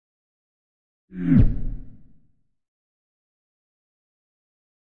Come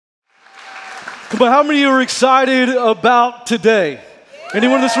on, how many of you are excited about today?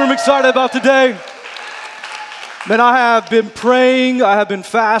 Anyone in this room excited about today? Man, I have been praying, I have been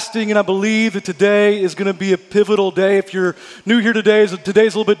fasting, and I believe that today is going to be a pivotal day. If you're new here today,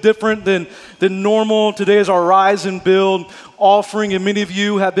 today's a little bit different than normal. Today is our Rise and Build offering, and many of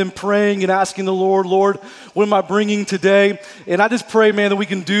you have been praying and asking the Lord, what am I bringing today? And I just pray, man, that we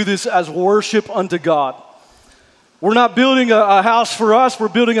can do this as worship unto God. We're not building a house for us, we're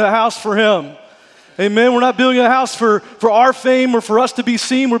building a house for Him. Amen. We're not building a house for our fame or for us to be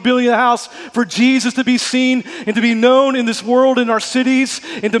seen. We're building a house for Jesus to be seen and to be known in this world, in our cities,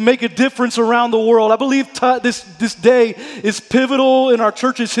 and to make a difference around the world. I believe this day is pivotal in our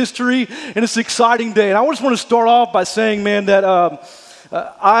church's history, and it's an exciting day. And I just want to start off by saying, man, that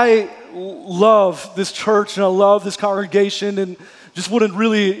I love this church and I love this congregation, and just want to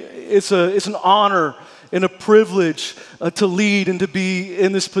really, it's an honor and a privilege to lead and to be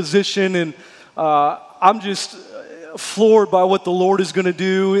in this position. And I'm just floored by what the Lord is going to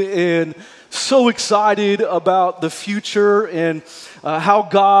do, and so excited about the future and how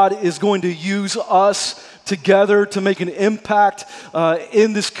God is going to use us together to make an impact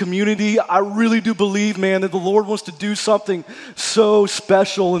in this community. I really do believe, man, that the Lord wants to do something so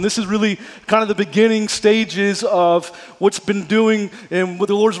special, and this is really kind of the beginning stages of what's been doing and what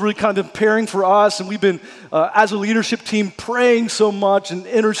the Lord's really kind of preparing for us. And we've been, as a leadership team, praying so much and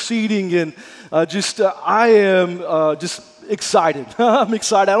interceding, and I am just excited. I'm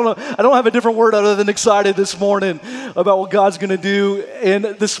excited. I don't have a different word other than excited this morning about what God's going to do. And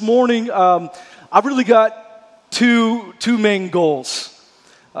this morning, I've really got two main goals.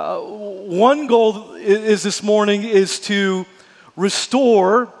 One goal is this morning is to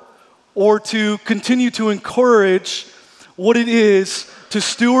restore or to continue to encourage what it is to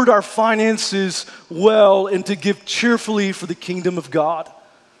steward our finances well and to give cheerfully for the kingdom of God.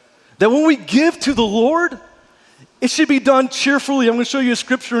 That when we give to the Lord, it should be done cheerfully. I'm going to show you a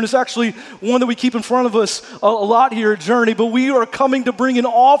scripture, and it's actually one that we keep in front of us a lot here at Journey. But we are coming to bring an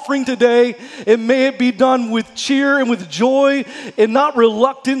offering today, and may it be done with cheer and with joy, and not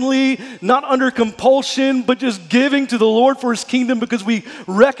reluctantly, not under compulsion, but just giving to the Lord for His kingdom, because we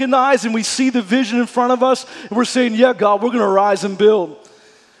recognize and we see the vision in front of us, and we're saying, yeah, God, we're going to rise and build.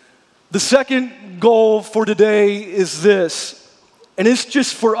 The second goal for today is this, and it's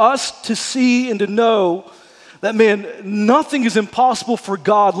just for us to see and to know that, man, nothing is impossible for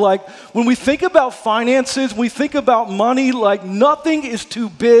God. Like, when we think about finances, when we think about money, like, nothing is too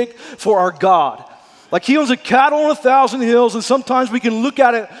big for our God. Like, He owns a cattle on 1,000 hills, and sometimes we can look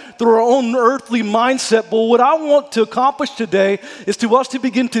at it through our own earthly mindset. But what I want to accomplish today is to us to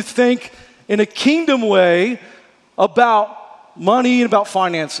begin to think in a kingdom way about money and about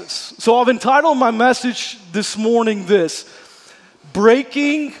finances. So I've entitled my message this morning this: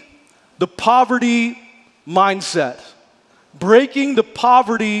 Breaking the Poverty Mindset. Breaking the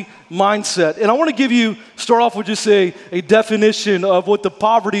poverty mindset. And I want to start off with just a definition of what the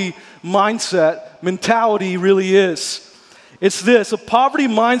poverty mindset mentality really is. It's this: a poverty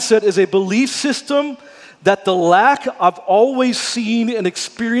mindset is a belief system that the lack I've always seen and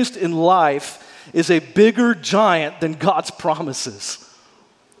experienced in life is a bigger giant than God's promises.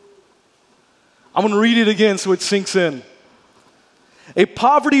 I'm going to read it again so it sinks in. A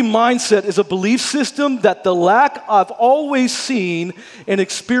poverty mindset is a belief system that the lack I've always seen and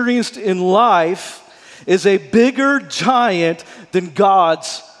experienced in life is a bigger giant than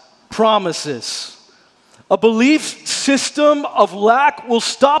God's promises. A belief system of lack will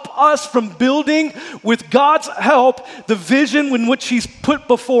stop us from building, with God's help, the vision in which He's put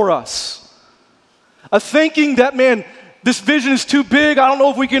before us. A thinking that, man, this vision is too big, I don't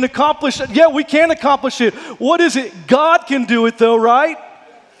know if we can accomplish it. Yeah, we can accomplish it. What is it? God can do it though, right?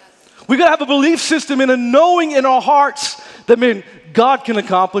 We got to have a belief system and a knowing in our hearts that, man, God can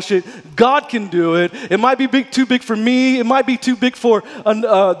accomplish it. God can do it. It might be too big for me. It might be too big for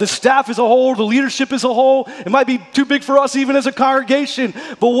the staff as a whole, the leadership as a whole. It might be too big for us even as a congregation.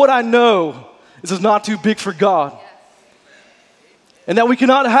 But what I know is it's not too big for God. And that we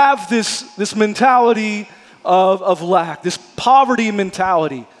cannot have this mentality of lack, this poverty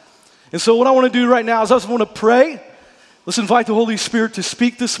mentality. And so what I want to do right now is I just want to pray. Let's invite the Holy Spirit to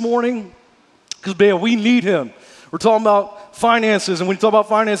speak this morning, because, man, we need Him. We're talking about finances, and when you talk about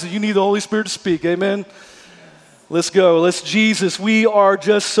finances, you need the Holy Spirit to speak. Amen? Let's go. Jesus, we are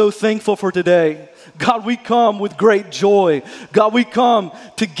just so thankful for today. God, we come with great joy. God, we come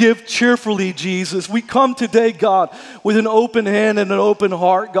to give cheerfully, Jesus. We come today, God, with an open hand and an open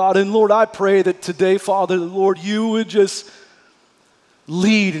heart, God. And Lord, I pray that today, Father, Lord, you would just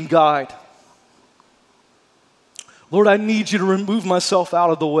lead and guide. Lord, I need you to remove myself out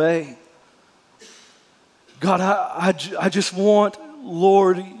of the way. God, I just want,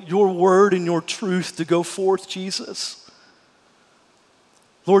 Lord, your word and your truth to go forth, Jesus.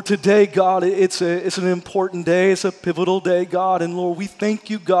 Lord, today, God, it's an important day. It's a pivotal day, God. And Lord, we thank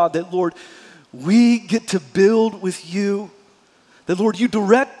you, God, that, Lord, we get to build with you. That, Lord, you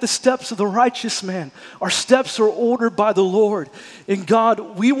direct the steps of the righteous man. Our steps are ordered by the Lord. And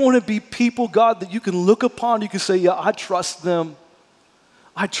God, we want to be people, God, that you can look upon. You can say, yeah, I trust them.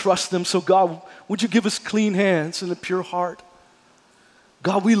 I trust them. So, God, would you give us clean hands and a pure heart?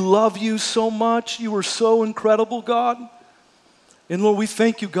 God, we love you so much. You are so incredible, God. And Lord, we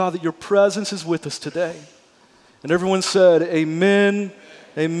thank you, God, that your presence is with us today. And everyone said, amen,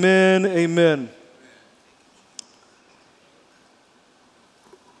 amen, amen.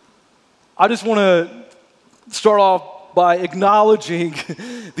 I just want to start off by acknowledging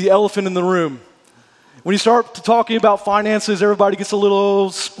the elephant in the room. When you start talking about finances, everybody gets a little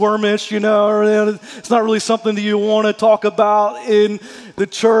squirmish, you know, or it's not really something that you want to talk about in the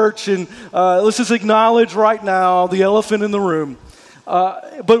church. And let's just acknowledge right now the elephant in the room.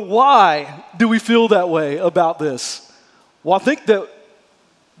 But why do we feel that way about this? Well, I think that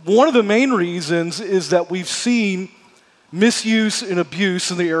one of the main reasons is that we've seen misuse and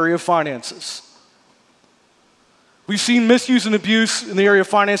abuse in the area of finances. We've seen misuse and abuse in the area of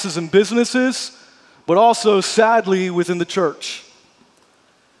finances in businesses, but also, sadly, within the church.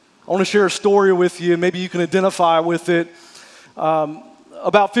 I want to share a story with you, and maybe you can identify with it.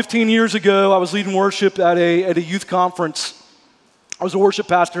 About 15 years ago, I was leading worship at a youth conference. I was a worship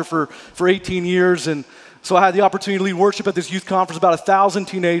pastor for 18 years, and so I had the opportunity to lead worship at this youth conference, about 1,000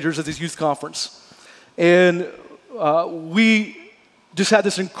 teenagers at this youth conference. And we just had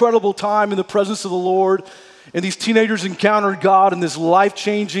this incredible time in the presence of the Lord, and these teenagers encountered God in this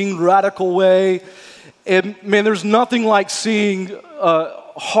life-changing, radical way. And man, there's nothing like seeing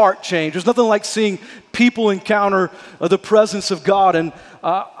heart change. There's nothing like seeing people encounter the presence of God. And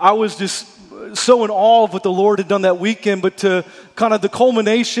I was just so in awe of what the Lord had done that weekend. But to kind of the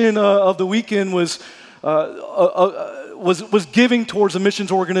culmination of the weekend was giving towards a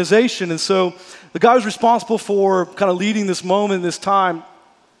missions organization. And so the guy was responsible for kind of leading this moment, this time.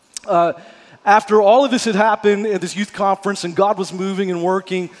 After all of this had happened at this youth conference and God was moving and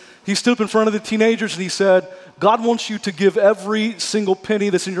working, he stood up in front of the teenagers and he said, God wants you to give every single penny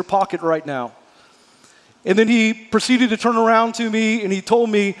that's in your pocket right now. And then he proceeded to turn around to me and he told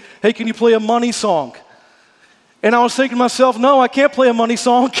me, hey, can you play a money song? And I was thinking to myself, no, I can't play a money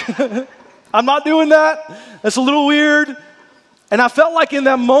song. I'm not doing that. That's a little weird. And I felt like in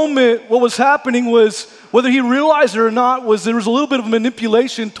that moment, what was happening was, whether he realized it or not, was there was a little bit of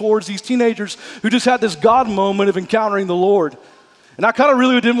manipulation towards these teenagers who just had this God moment of encountering the Lord. And I kind of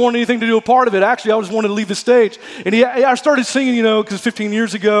really didn't want anything to do a part of it. Actually, I just wanted to leave the stage. And I started singing, you know, because 15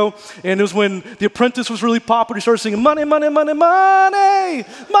 years ago, and it was when The Apprentice was really popular. He started singing, money, money, money, money,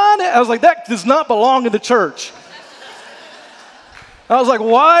 money. I was like, that does not belong in the church. I was like,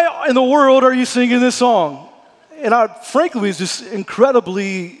 why in the world are you singing this song? And I frankly was just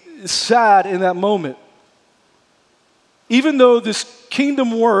incredibly sad in that moment. Even though this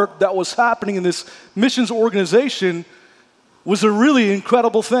kingdom work that was happening in this missions organization was a really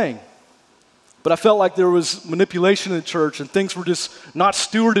incredible thing. But I felt like there was manipulation in the church and things were just not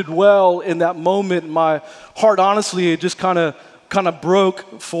stewarded well in that moment. My heart, honestly, it just kind of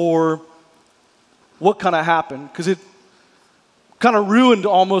broke for what kind of happened. Because it kind of ruined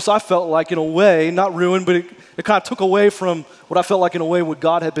almost, I felt like in a way, not ruined, but it kind of took away from what I felt like in a way what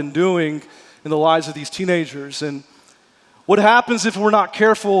God had been doing in the lives of these teenagers. And what happens if we're not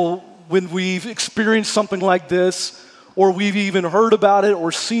careful when we've experienced something like this, or we've even heard about it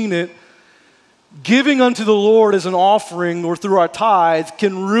or seen it, giving unto the Lord as an offering or through our tithe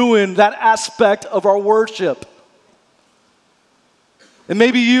can ruin that aspect of our worship. And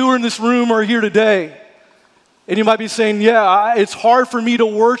maybe you in this room are here today, and you might be saying, yeah, it's hard for me to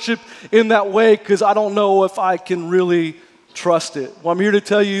worship in that way because I don't know if I can really trust it. Well, I'm here to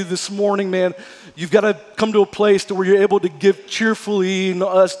tell you this morning, man, you've got to come to a place to where you're able to give cheerfully and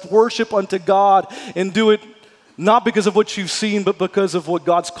worship unto God and do it not because of what you've seen, but because of what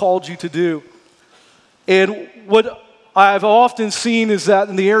God's called you to do. And what I've often seen is that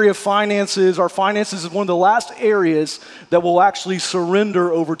in the area of finances, our finances is one of the last areas that will actually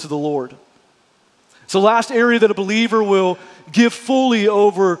surrender over to the Lord. It's the last area that a believer will give fully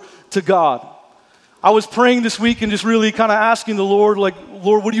over to God. I was praying this week and just really kind of asking the Lord, like,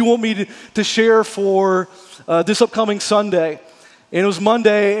 Lord, what do you want me to share for this upcoming Sunday? And it was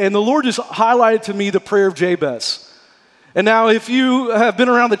Monday, and the Lord just highlighted to me the prayer of Jabez. And now if you have been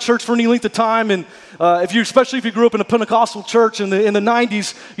around the church for any length of time, and especially if you grew up in a Pentecostal church in the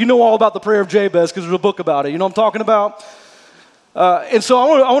 90s, you know all about the prayer of Jabez because there's a book about it. You know what I'm talking about? And so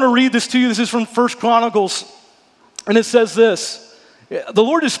I want to read this to you. This is from 1 Chronicles, and it says this. The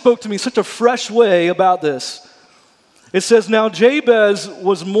Lord just spoke to me in such a fresh way about this. It says, now Jabez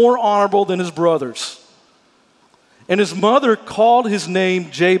was more honorable than his brothers, and his mother called his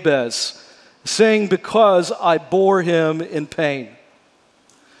name Jabez, saying, because I bore him in pain.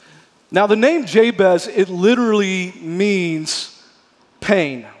 Now the name Jabez, it literally means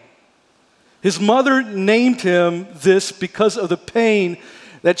pain. His mother named him this because of the pain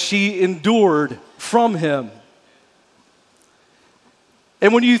that she endured from him.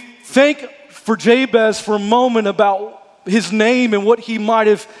 And when you think for Jabez for a moment about his name and what he might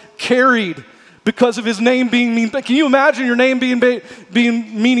have carried because of his name being mean, can you imagine your name being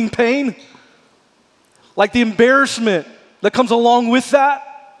meaning pain? Like the embarrassment that comes along with that?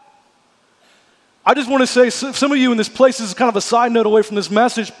 I just want to say, some of you in this place, this is kind of a side note away from this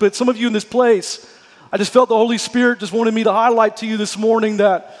message, but some of you in this place, I just felt the Holy Spirit just wanted me to highlight to you this morning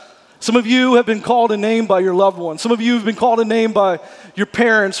that some of you have been called a name by your loved one. Some of you have been called a name by your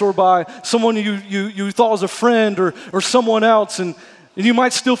parents or by someone you thought was a friend or someone else. And you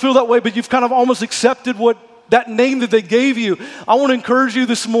might still feel that way, but you've kind of almost accepted what that name that they gave you. I want to encourage you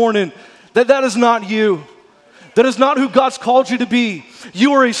this morning that that is not you. That is not who God's called you to be.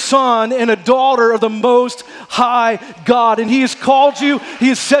 You are a son and a daughter of the Most High God. And He has called you, He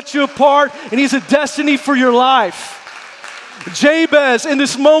has set you apart, and He has a destiny for your life. Jabez, in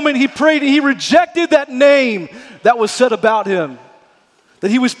this moment, he prayed and he rejected that name that was said about him, that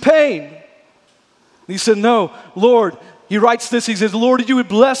he was pain. And he said, no, Lord, he writes this, he says, Lord, you would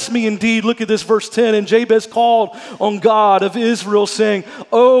bless me indeed. Look at this, verse 10. And Jabez called on God of Israel, saying,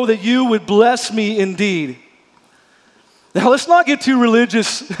 oh, that you would bless me indeed. Now, let's not get too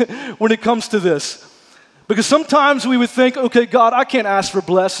religious when it comes to this. Because sometimes we would think, okay, God, I can't ask for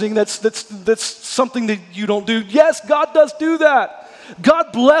blessing. That's something that you don't do. Yes, God does do that.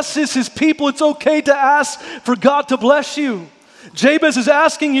 God blesses His people. It's okay to ask for God to bless you. Jabez is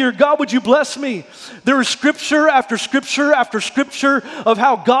asking here, God, would you bless me? There is scripture after scripture after scripture of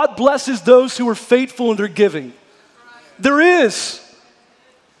how God blesses those who are faithful in their giving. There is.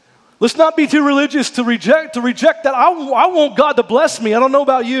 Let's not be too religious to reject that. I want God to bless me. I don't know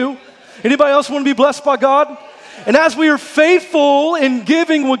about you. Anybody else want to be blessed by God? And as we are faithful in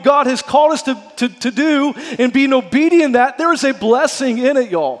giving what God has called us to do and being obedient in that, there is a blessing in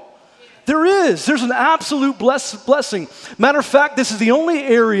it, y'all. There is. There's an absolute blessing. Matter of fact, this is the only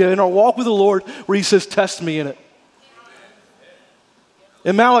area in our walk with the Lord where He says, test me in it.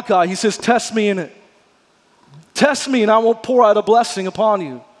 In Malachi, He says, test me in it. Test me and I will pour out a blessing upon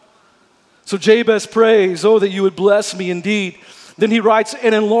you. So Jabez prays, oh, that you would bless me indeed. Then he writes,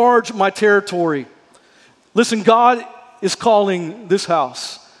 and enlarge my territory. Listen, God is calling this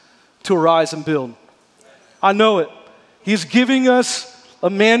house to arise and build. I know it. He's giving us a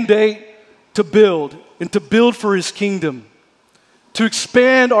mandate to build and to build for His kingdom, to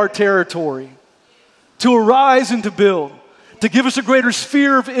expand our territory, to arise and to build, to give us a greater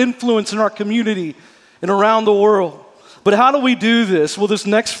sphere of influence in our community and around the world. But how do we do this? Well, this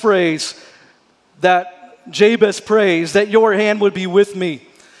next phrase that Jabez prays, that your hand would be with me.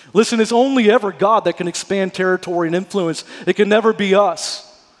 Listen, it's only ever God that can expand territory and influence. It can never be us.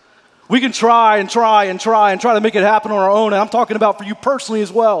 We can try to make it happen on our own. And I'm talking about for you personally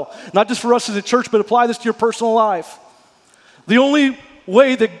as well. Not just for us as a church, but apply this to your personal life. The only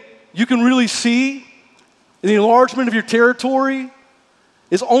way that you can really see the enlargement of your territory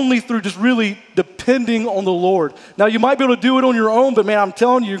is only through just really depending on the Lord. Now, you might be able to do it on your own, but man, I'm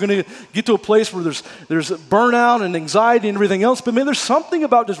telling you, you're going to get to a place where there's burnout and anxiety and everything else. But man, there's something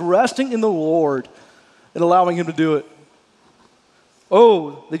about just resting in the Lord and allowing Him to do it.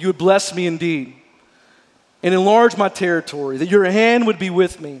 Oh, that you would bless me indeed and enlarge my territory, that your hand would be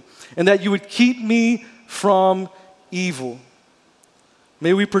with me, and that you would keep me from evil.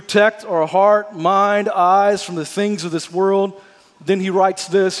 May we protect our heart, mind, eyes from the things of this world. Then he writes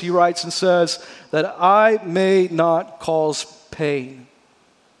this, he writes and says, that I may not cause pain.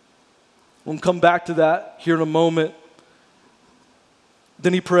 We'll come back to that here in a moment.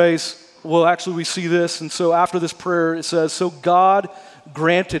 Then he prays, well, actually we see this, and so after this prayer it says, so God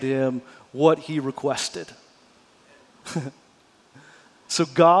granted him what he requested. So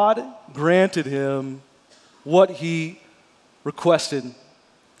God granted him what he requested.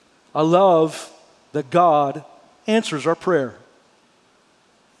 I love that God answers our prayer.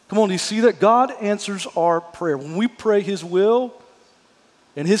 Come on, do you see that? God answers our prayer. When we pray His will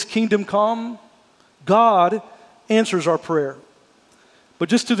and His kingdom come, God answers our prayer. But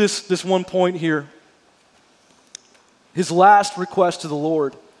just to this one point here, his last request to the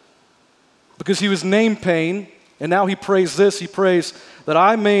Lord, because he was named pain, and now he prays this, he prays that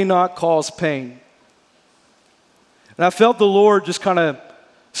I may not cause pain. And I felt the Lord just kind of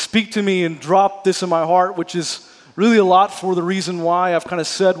speak to me and drop this in my heart, which is really a lot for the reason why I've kind of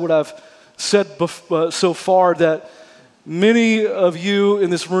said what I've said so far, that many of you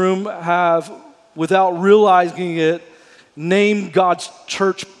in this room have, without realizing it, named God's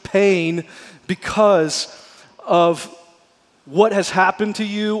church pain because of what has happened to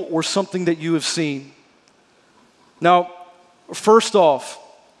you or something that you have seen. Now, first off,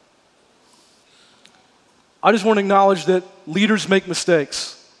 I just want to acknowledge that leaders make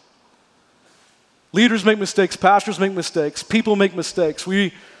mistakes. Leaders make mistakes, pastors make mistakes, people make mistakes.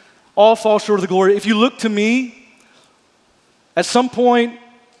 We all fall short of the glory. If you look to me, at some point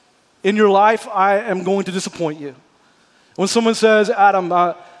in your life, I am going to disappoint you. When someone says, Adam,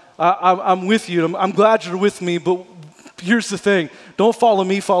 I'm with you, I'm glad you're with me, but here's the thing, don't follow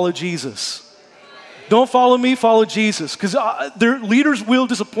me, follow Jesus. Don't follow me, follow Jesus, because their leaders will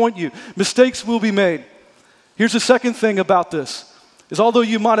disappoint you. Mistakes will be made. Here's the second thing about this, is although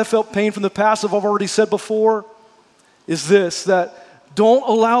you might have felt pain from the past, as I've already said before, is this, that don't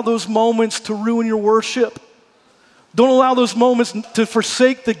allow those moments to ruin your worship. Don't allow those moments to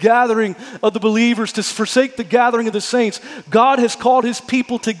forsake the gathering of the believers, to forsake the gathering of the saints. God has called his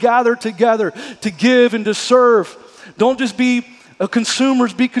people to gather together, to give and to serve. Don't just be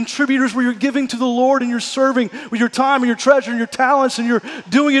consumers, be contributors where you're giving to the Lord and you're serving with your time and your treasure and your talents and you're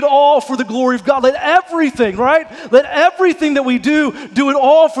doing it all for the glory of God. Let everything, right? Let everything that we do it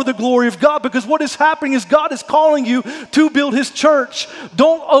all for the glory of God, because what is happening is God is calling you to build his church.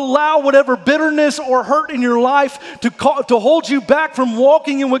 Don't allow whatever bitterness or hurt in your life to hold you back from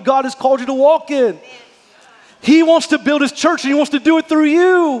walking in what God has called you to walk in. He wants to build his church and he wants to do it through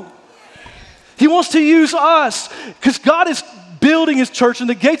you. He wants to use us because God is building his church and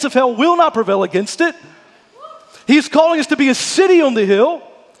the gates of hell will not prevail against it. He's calling us to be a city on the hill.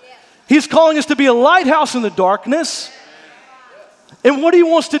 He's calling us to be a lighthouse in the darkness. And what he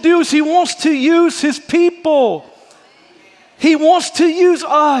wants to do is he wants to use his people. He wants to use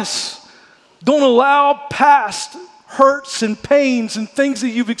us. Don't allow past hurts and pains and things that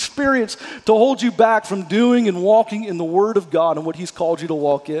you've experienced to hold you back from doing and walking in the Word of God and what he's called you to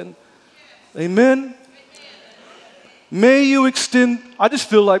walk in. Amen? May you extend, I just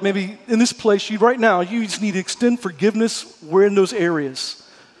feel like maybe in this place, right now, you just need to extend forgiveness where in those areas.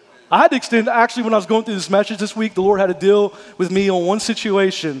 I had to extend, actually when I was going through this message this week, the Lord had to deal with me on one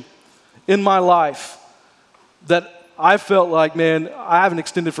situation in my life that I felt like, man, I haven't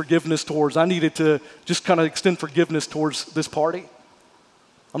extended forgiveness towards. I needed to just kind of extend forgiveness towards this party.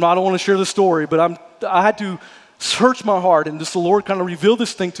 I don't want to share the story, but I had to search my heart, and just the Lord kind of revealed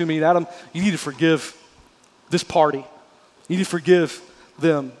this thing to me. Adam, you need to forgive this party. You need to forgive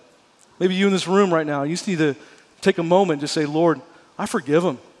them. Maybe you in this room right now, you just need to take a moment and just say, Lord, I forgive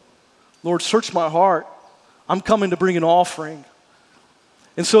them. Lord, search my heart. I'm coming to bring an offering.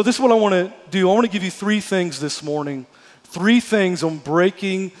 And so this is what I want to do. I want to give you 3 things this morning. 3 things on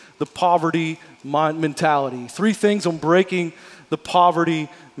breaking the poverty mentality. 3 things on breaking the poverty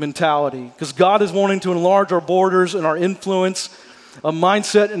mentality. Because God is wanting to enlarge our borders and our influence, a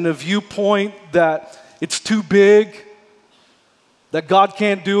mindset and a viewpoint that it's too big, that God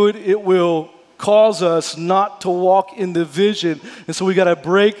can't do it. It will cause us not to walk in the vision. And so we got to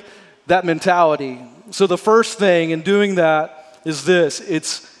break that mentality. So the first thing in doing that is this.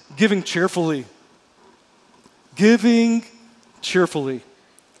 It's giving cheerfully. Giving cheerfully.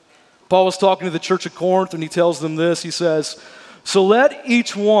 Paul was talking to the church of Corinth and he tells them this. He says, so let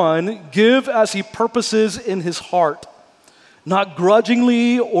each one give as he purposes in his heart, not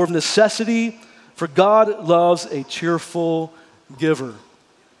grudgingly or of necessity, for God loves a cheerful giver.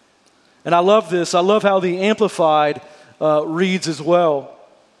 And I love this. I love how the Amplified reads as well.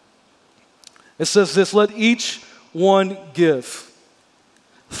 It says this, let each one give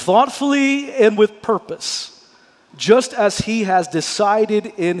thoughtfully and with purpose, just as he has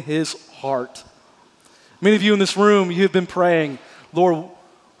decided in his heart. Many of you in this room, you have been praying, Lord,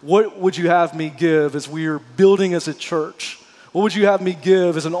 what would you have me give as we are building as a church? What would you have me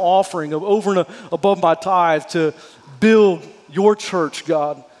give as an offering of over and above my tithe to build your church,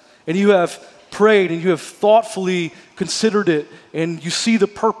 God? And you have prayed and you have thoughtfully considered it and you see the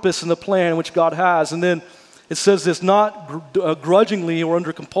purpose and the plan which God has. And then it says this, not grudgingly or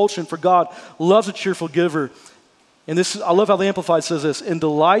under compulsion, for God loves a cheerful giver. And this, I love how the Amplified says this, and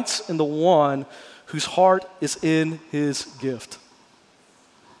delights in the one whose heart is in his gift.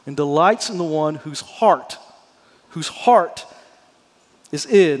 And delights in the one whose heart whose heart is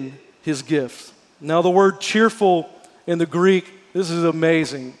in his gift. Now, the word cheerful in the Greek, this is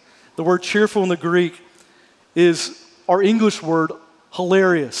amazing. The word cheerful in the Greek is our English word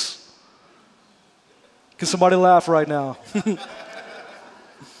hilarious. Can somebody laugh right now?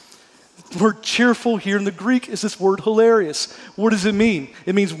 The word cheerful here in the Greek is this word hilarious. What does it mean?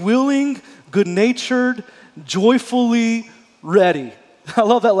 It means willing, good-natured, joyfully ready. I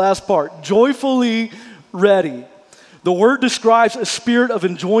love that last part, joyfully ready. The word describes a spirit of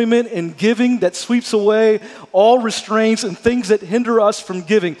enjoyment and giving that sweeps away all restraints and things that hinder us from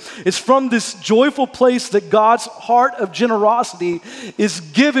giving. It's from this joyful place that God's heart of generosity is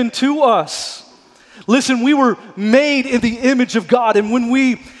given to us. Listen, we were made in the image of God, and when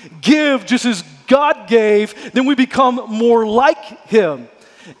we give just as God gave, then we become more like Him.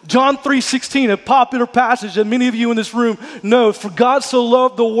 John 3:16, a popular passage that many of you in this room know. For God so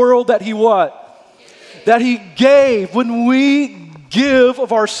loved the world that He what? That He gave. When we give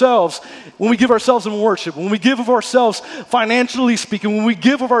of ourselves, when we give ourselves in worship, when we give of ourselves financially speaking, when we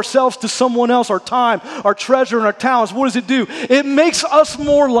give of ourselves to someone else, our time, our treasure, and our talents, what does it do? It makes us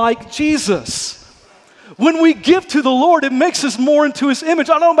more like Jesus. When we give to the Lord, it makes us more into His image.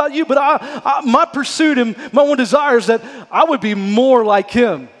 I don't know about you, but my pursuit and my one desire is that I would be more like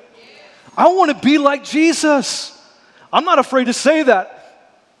Him. I want to be like Jesus. I'm not afraid to say that.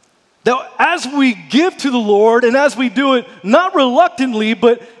 That as we give to the Lord and as we do it not reluctantly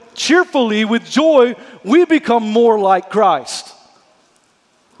but cheerfully with joy, we become more like Christ.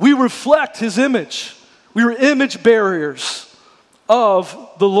 We reflect His image. We are image bearers of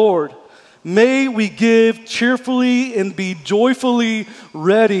the Lord. May we give cheerfully and be joyfully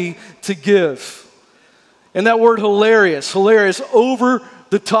ready to give. And that word hilarious, over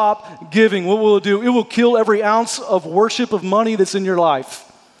the top giving, what will it do? It will kill every ounce of worship of money that's in your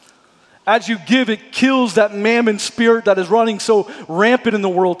life. As you give, it kills that mammon spirit that is running so rampant in the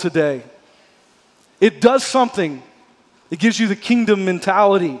world today. It does something. It gives you the kingdom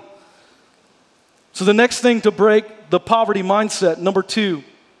mentality. So the next thing to break the poverty mindset, number 2,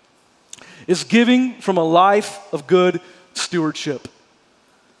 is giving from a life of good stewardship.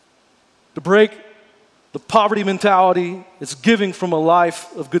 To break the poverty mentality, it's giving from a life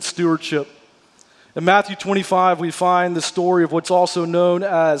of good stewardship. In Matthew 25, we find the story of what's also known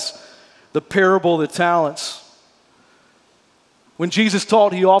as the parable of the talents. When Jesus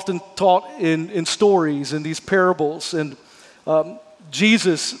taught, He often taught in stories, in these parables. And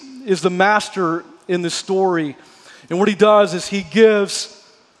Jesus is the master in this story. And what He does is He gives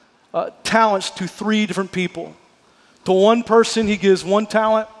talents to 3 different people. To one person, He gives 1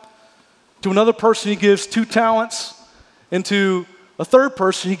 talent. To another person, He gives 2 talents. And to a third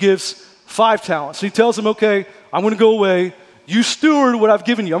person, He gives 5 talents. So He tells them, okay, I'm going to go away. You steward what I've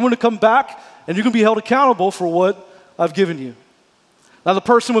given you. I'm going to come back, and you're going to be held accountable for what I've given you. Now, the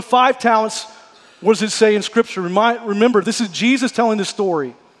person with 5 talents, what does it say in Scripture? Remember, this is Jesus telling this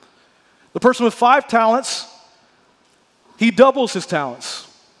story. The person with 5 talents, he doubles his talents.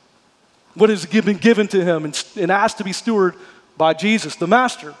 What has been given to him and asked to be stewarded by Jesus, the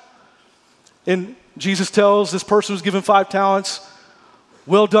master. And Jesus tells this person who's given 5 talents,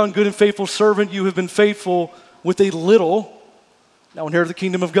 well done, good and faithful servant. You have been faithful with a little. Now inherit the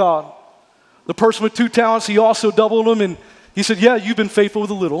kingdom of God. The person with 2 talents, he also doubled them, and he said, yeah, you've been faithful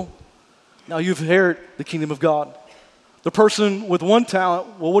with a little. Now you inherit the kingdom of God. The person with 1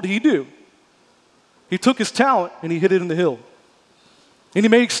 talent, well, what did he do? He took his talent and he hid it in the hill. And he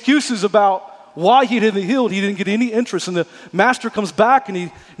made excuses about why he hid it in the hill. He didn't get any interest. And the master comes back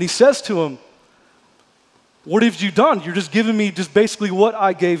and he says to him, what have you done? You're just giving me just basically what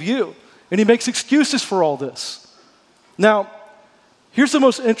I gave you. And he makes excuses for all this. Now, here's the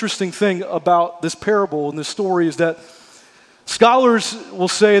most interesting thing about this parable and this story is that scholars will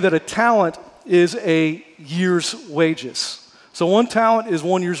say that a talent is a year's wages. So 1 talent is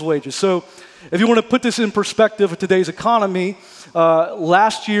 1 year's wages. So if you want to put this in perspective of today's economy,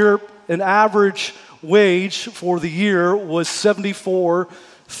 last year an average wage for the year was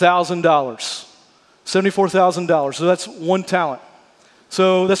 $74,000. $74,000. So that's 1 talent.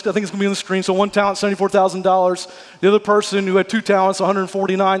 So I think it's going to be on the screen. So 1 talent, $74,000. The other person who had 2 talents,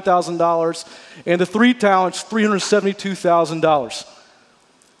 $149,000. And the 3 talents, $372,000.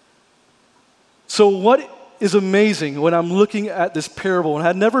 So what is amazing when I'm looking at this parable, and I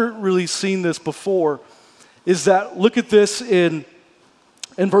had never really seen this before, is that look at this in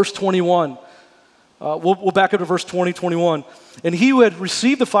verse 21. We'll back up to verse 21. And he who had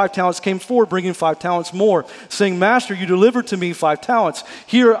received the 5 talents came forward, bringing 5 talents more, saying, Master, you delivered to me 5 talents.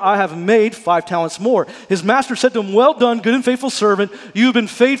 Here I have made 5 talents more. His master said to him, well done, good and faithful servant. You have been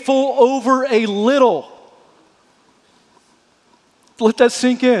faithful over a little. Let that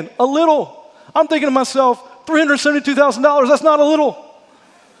sink in. A little. I'm thinking to myself, $372,000, that's not a little.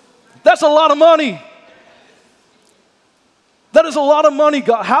 That's a lot of money. That is a lot of money,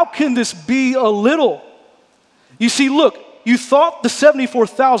 God. How can this be a little? You see, look, you thought the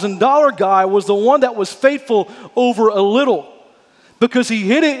 $74,000 guy was the one that was faithful over a little because he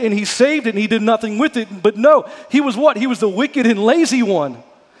hid it and he saved it and he did nothing with it. But no, he was what? He was the wicked and lazy one.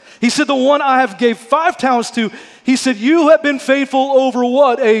 He said, the one I have gave 5 talents to, he said, you have been faithful over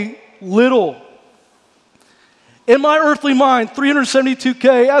what? A little. In my earthly mind,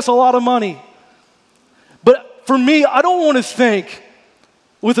 $372K, that's a lot of money. But for me, I don't want to think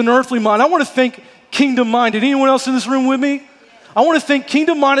with an earthly mind. I want to think kingdom-minded. Anyone else in this room with me? I want to think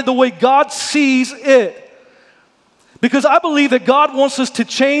kingdom-minded the way God sees it. Because I believe that God wants us to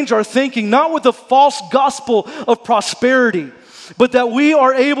change our thinking, not with the false gospel of prosperity, but that we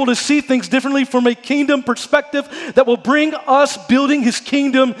are able to see things differently from a kingdom perspective that will bring us building his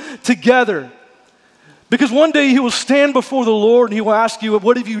kingdom together. Because one day he will stand before the Lord and he will ask you,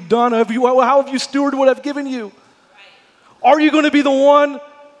 what have you done? How have you stewarded what I've given you? Are you going to be the one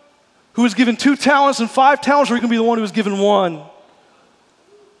who was given 2 talents and 5 talents, or are you going to be the one who was given 1?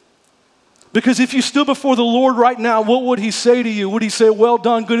 Because if you stood before the Lord right now, what would he say to you? Would he say, well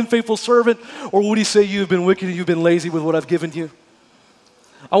done, good and faithful servant? Or would he say, you've been wicked and you've been lazy with what I've given you?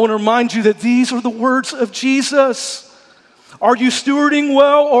 I want to remind you that these are the words of Jesus. Are you stewarding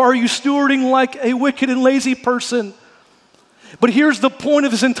well, or are you stewarding like a wicked and lazy person? But here's the point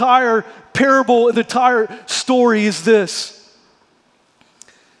of this entire parable, the entire story is this.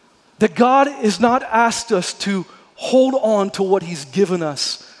 That God has not asked us to hold on to what he's given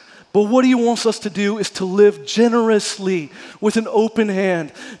us. But what he wants us to do is to live generously with an open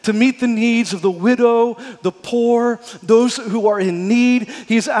hand, to meet the needs of the widow, the poor, those who are in need.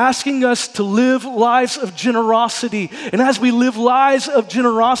 He is asking us to live lives of generosity. And as we live lives of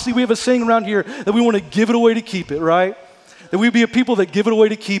generosity, we have a saying around here that we want to give it away to keep it, right? That we be a people that give it away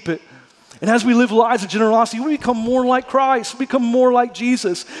to keep it. And as we live lives of generosity, we become more like Christ, we become more like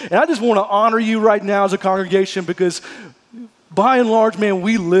Jesus. And I just want to honor you right now as a congregation because by and large, man,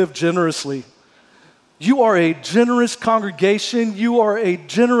 we live generously. You are a generous congregation. You are a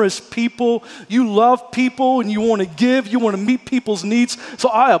generous people. You love people and you want to give. You want to meet people's needs. So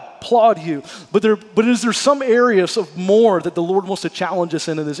I applaud you. But is there some areas of more that the Lord wants to challenge us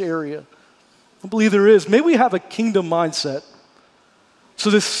in this area? I believe there is. Maybe we have a kingdom mindset. So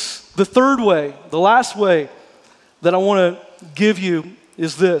the third way, the last way that I want to give you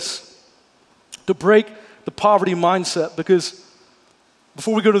is this. To break the poverty mindset, because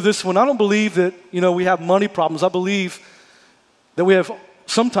before we go to this one, I don't believe that, we have money problems. I believe that we have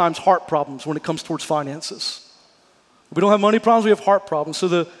sometimes heart problems when it comes towards finances. If we don't have money problems, we have heart problems. So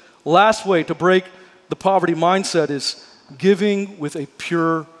the last way to break the poverty mindset is giving with a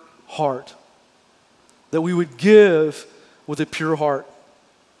pure heart. That we would give with a pure heart.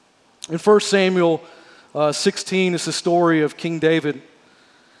 In 1 Samuel 16 is the story of King David.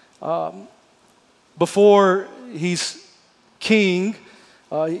 Before he's king,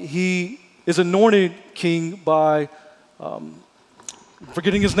 he is anointed king by, I'm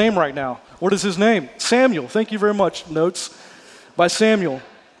forgetting his name right now. What is his name? Samuel. Thank you very much, notes. By Samuel.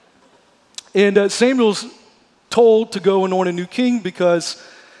 And Samuel's told to go anoint a new king because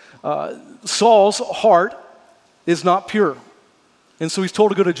Saul's heart is not pure. And so he's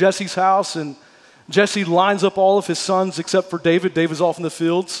told to go to Jesse's house, and Jesse lines up all of his sons except for David. David's off in the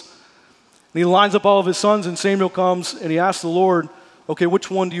fields. And he lines up all of his sons, and Samuel comes and he asks the Lord, okay, which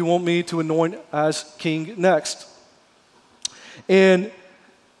one do you want me to anoint as king next? And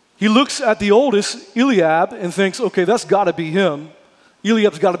he looks at the oldest, Eliab, and thinks, okay, that's got to be him.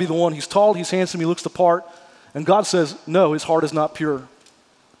 Eliab's got to be the one. He's tall, he's handsome, he looks the part. And God says, no, his heart is not pure.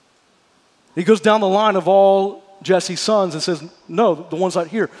 He goes down the line of all Jesse's sons and says, no, the one's not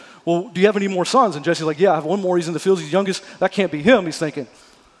here. Well, do you have any more sons? And Jesse's like, yeah, I have one more. He's in the fields. He's youngest. That can't be him, he's thinking.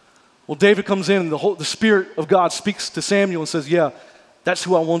 Well, David comes in and the Spirit of God speaks to Samuel and says, yeah, that's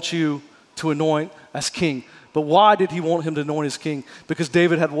who I want you to anoint as king. But why did he want him to anoint as king? Because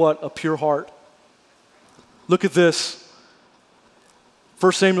David had what? A pure heart. Look at this.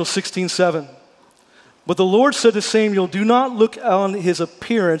 1 Samuel 16:7. But the Lord said to Samuel, do not look on his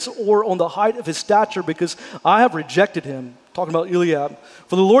appearance or on the height of his stature, because I have rejected him. Talking about Eliab.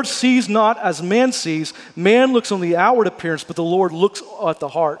 For the Lord sees not as man sees. Man looks on the outward appearance, but the Lord looks at the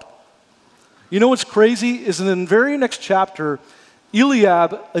heart. You know what's crazy is in the very next chapter,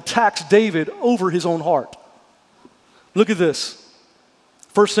 Eliab attacks David over his own heart. Look at this.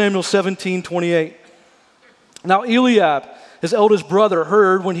 1 Samuel 17:28. Now Eliab his eldest brother,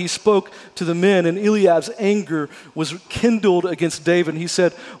 heard when he spoke to the men, and Eliab's anger was kindled against David. And he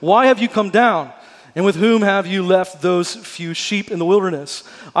said, "Why have you come down? And with whom have you left those few sheep in the wilderness?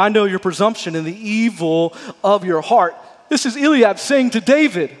 I know your presumption and the evil of your heart." This is Eliab saying to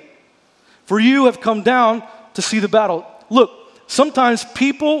David, "For you have come down to see the battle." Look, sometimes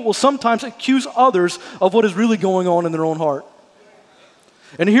people will sometimes accuse others of what is really going on in their own heart.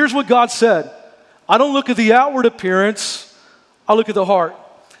 And here's what God said. I don't look at the outward appearance, I look at the heart.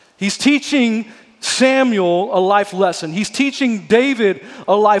 He's teaching Samuel a life lesson. He's teaching David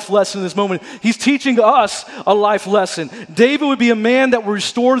a life lesson in this moment. He's teaching us a life lesson. David would be a man that would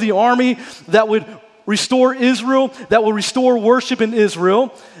restore the army, that would restore Israel, that would restore worship in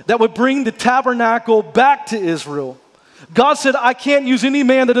Israel, that would bring the tabernacle back to Israel. God said, I can't use any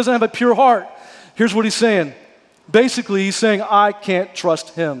man that doesn't have a pure heart. Here's what he's saying. Basically, he's saying, I can't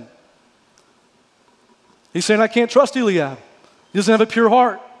trust him. He's saying, I can't trust Eliab. He doesn't have a pure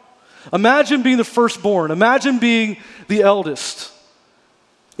heart. Imagine being the firstborn. Imagine being the eldest.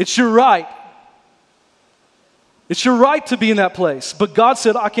 It's your right. It's your right to be in that place. But God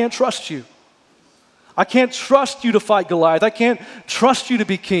said, I can't trust you. I can't trust you to fight Goliath. I can't trust you to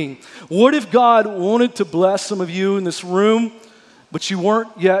be king. What if God wanted to bless some of you in this room, but you weren't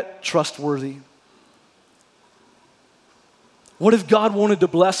yet trustworthy? What if God wanted to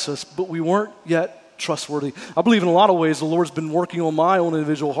bless us, but we weren't yet trustworthy? I believe in a lot of ways the Lord's been working on my own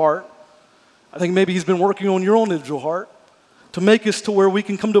individual heart. I think maybe he's been working on your own individual heart to make us to where we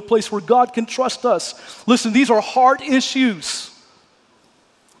can come to a place where God can trust us. Listen, these are heart issues.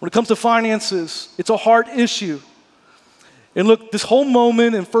 When it comes to finances, it's a heart issue. And look, this whole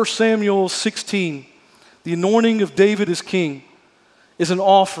moment in 1 Samuel 16, the anointing of David as king, is an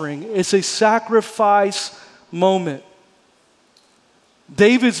offering. It's a sacrifice moment.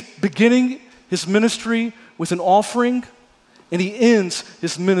 David's beginning his ministry with an offering, and he ends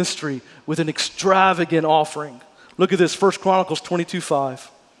his ministry with an extravagant offering. Look at this, 1 Chronicles 22:5.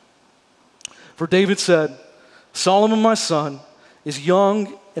 For David said, Solomon my son is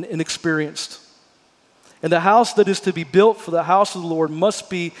young and inexperienced, and the house that is to be built for the house of the Lord must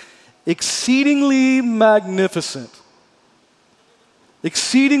be exceedingly magnificent.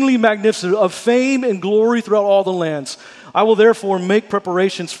 Exceedingly magnificent, of fame and glory throughout all the lands. I will therefore make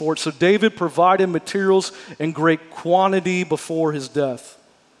preparations for it. So David provided materials in great quantity before his death.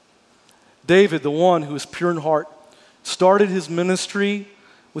 David, the one who is pure in heart, started his ministry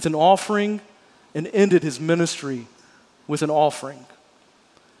with an offering and ended his ministry with an offering.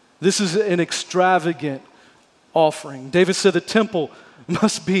 This is an extravagant offering. David said the temple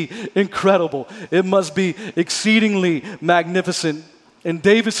must be incredible. It must be exceedingly magnificent. And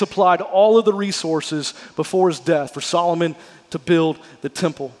David supplied all of the resources before his death for Solomon to build the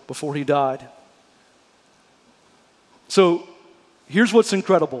temple before he died. So here's what's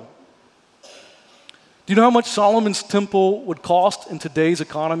incredible. Do you know how much Solomon's temple would cost in today's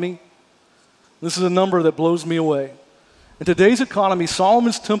economy? This is a number that blows me away. In today's economy,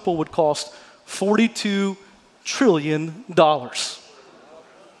 Solomon's temple would cost $42 trillion.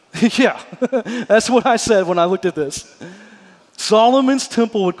 Yeah, that's what I said when I looked at this. Solomon's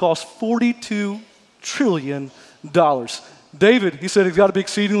temple would cost $42 trillion. David, he said, it's got to be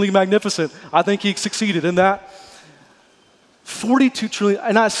exceedingly magnificent. I think he succeeded in that. $42 trillion.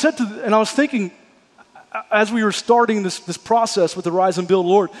 And I was thinking, as we were starting this process with the Rise and Build,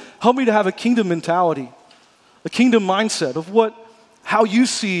 Lord, help me to have a kingdom mentality, a kingdom mindset of how you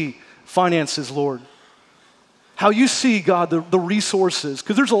see finances, Lord. How you see, God, the resources.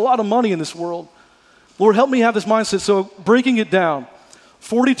 Because there's a lot of money in this world. Lord, help me have this mindset. So breaking it down,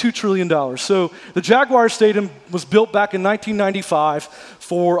 $42 trillion. So the Jaguar Stadium was built back in 1995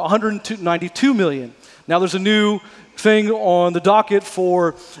 for $192 million. Now there's a new thing on the docket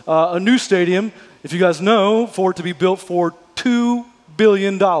for a new stadium, if you guys know, for it to be built for $2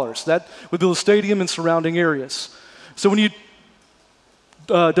 billion. That would build a stadium in surrounding areas. So when you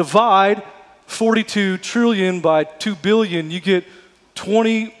divide 42 trillion by 2 billion, you get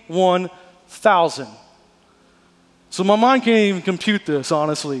 21,000. So my mind can't even compute this,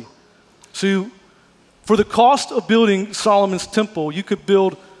 honestly. So for the cost of building Solomon's temple, you could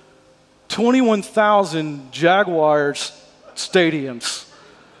build 21,000 Jaguars stadiums.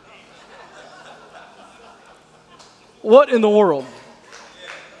 What in the world?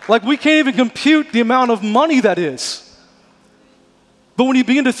 Like, we can't even compute the amount of money that is. But when you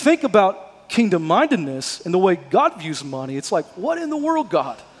begin to think about kingdom-mindedness and the way God views money, it's like, what in the world,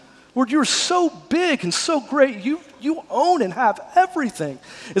 God? Lord, you're so big and so great. You own and have everything.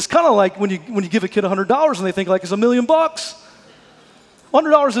 It's kind of like when you give a kid $100 and they think like it's $1 million.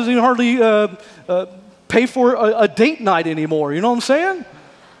 $100 isn't hardly pay for a date night anymore. You know what I'm saying?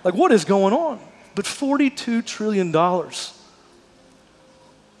 Like, what is going on? But $42 trillion.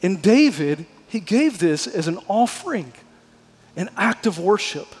 And David, he gave this as an offering, an act of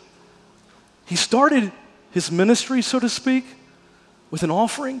worship. He started his ministry, so to speak, with an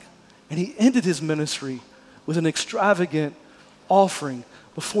offering, and he ended his ministry with an extravagant offering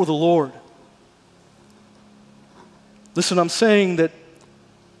before the Lord. Listen, I'm saying that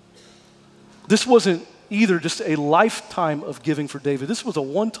this wasn't either just a lifetime of giving for David. This was a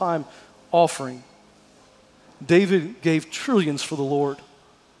one-time offering. David gave trillions for the Lord.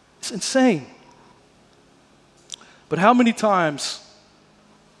 It's insane. But how many times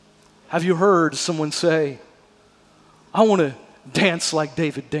have you heard someone say, I want to dance like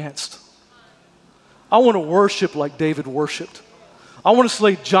David danced. I want to worship like David worshiped. I want to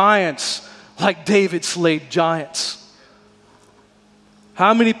slay giants like David slayed giants.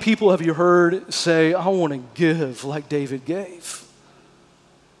 How many people have you heard say, I want to give like David gave?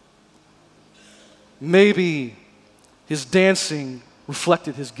 Maybe his dancing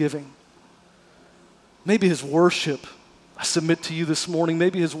reflected his giving. Maybe his worship, I submit to you this morning,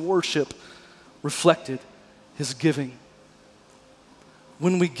 maybe his worship reflected his giving.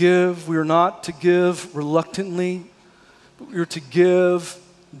 When we give, we are not to give reluctantly, but we are to give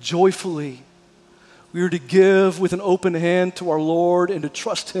joyfully. We are to give with an open hand to our Lord and to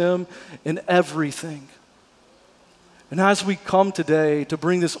trust Him in everything. And as we come today to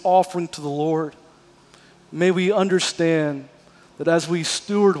bring this offering to the Lord, may we understand that as we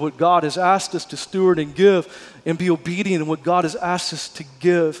steward what God has asked us to steward and give and be obedient in what God has asked us to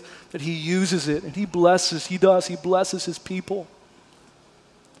give, that He uses it and He blesses, He blesses His people.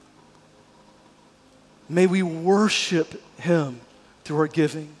 May we worship Him through our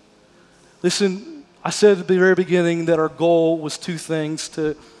giving. Listen, I said at the very beginning that our goal was two things,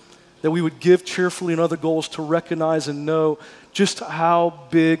 that we would give cheerfully, and other goals to recognize and know just how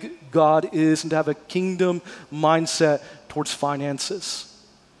big God is and to have a kingdom mindset towards finances.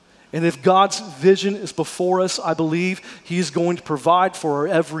 And if God's vision is before us, I believe He is going to provide for our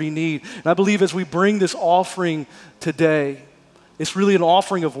every need. And I believe as we bring this offering today, it's really an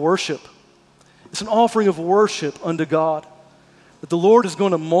offering of worship. It's an offering of worship unto God. That the Lord is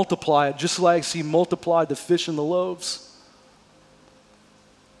going to multiply it just like He multiplied the fish and the loaves.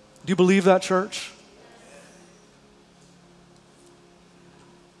 Do you believe that, church?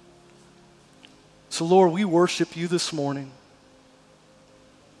 So, Lord, we worship You this morning.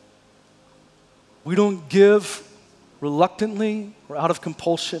 We don't give reluctantly or out of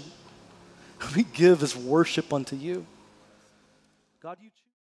compulsion. We give as worship unto You. God, You